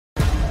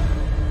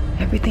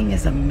Everything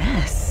is a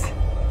mess.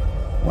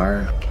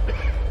 Work,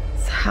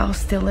 this house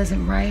still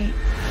isn't right.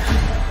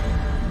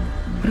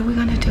 What are we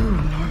gonna do,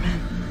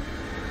 Norman?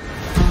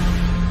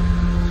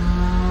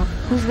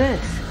 Who's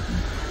this?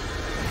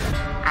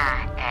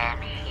 I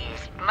am his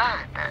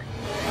mother.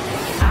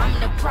 I'm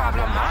the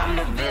problem, I'm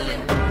the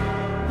villain.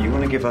 You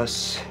want to give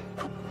us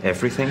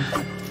everything?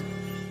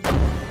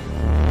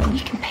 We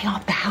can pay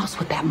off the house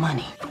with that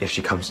money. If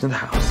she comes to the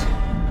house,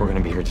 we're going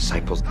to be her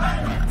disciples.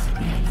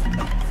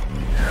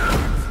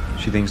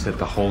 She thinks that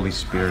the Holy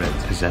Spirit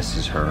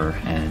possesses her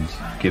and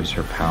gives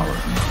her power.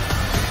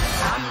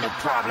 I'm the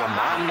problem,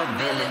 I'm the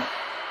villain.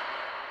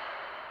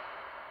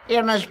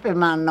 You must be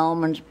my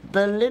Norman's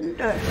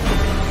Belinda.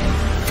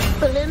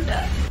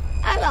 Belinda,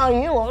 I thought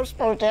you were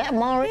supposed to have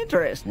more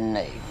interesting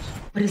names.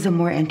 What is a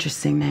more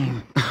interesting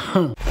name?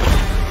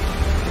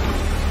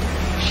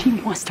 She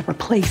wants to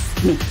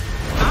replace me.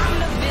 I'm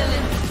the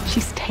villain.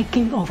 She's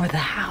taking over the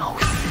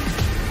house.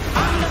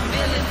 I'm the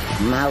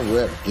villain. My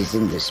work is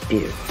in the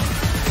spirit.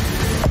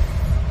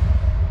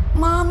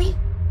 Mommy,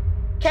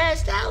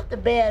 cast out the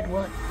bad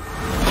one.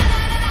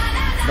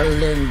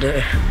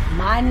 Belinda.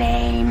 My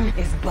name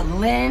is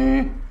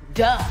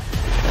Belinda.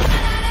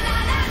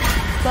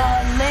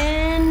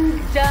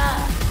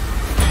 Belinda.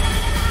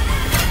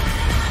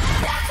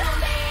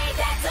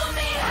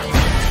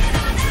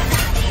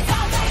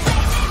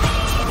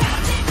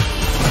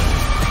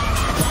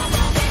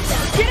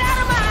 Get out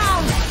of my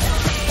house!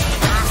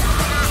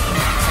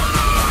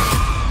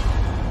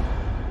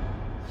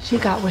 She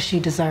got what she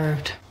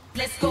deserved.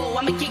 Let's go,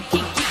 I'ma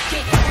kick.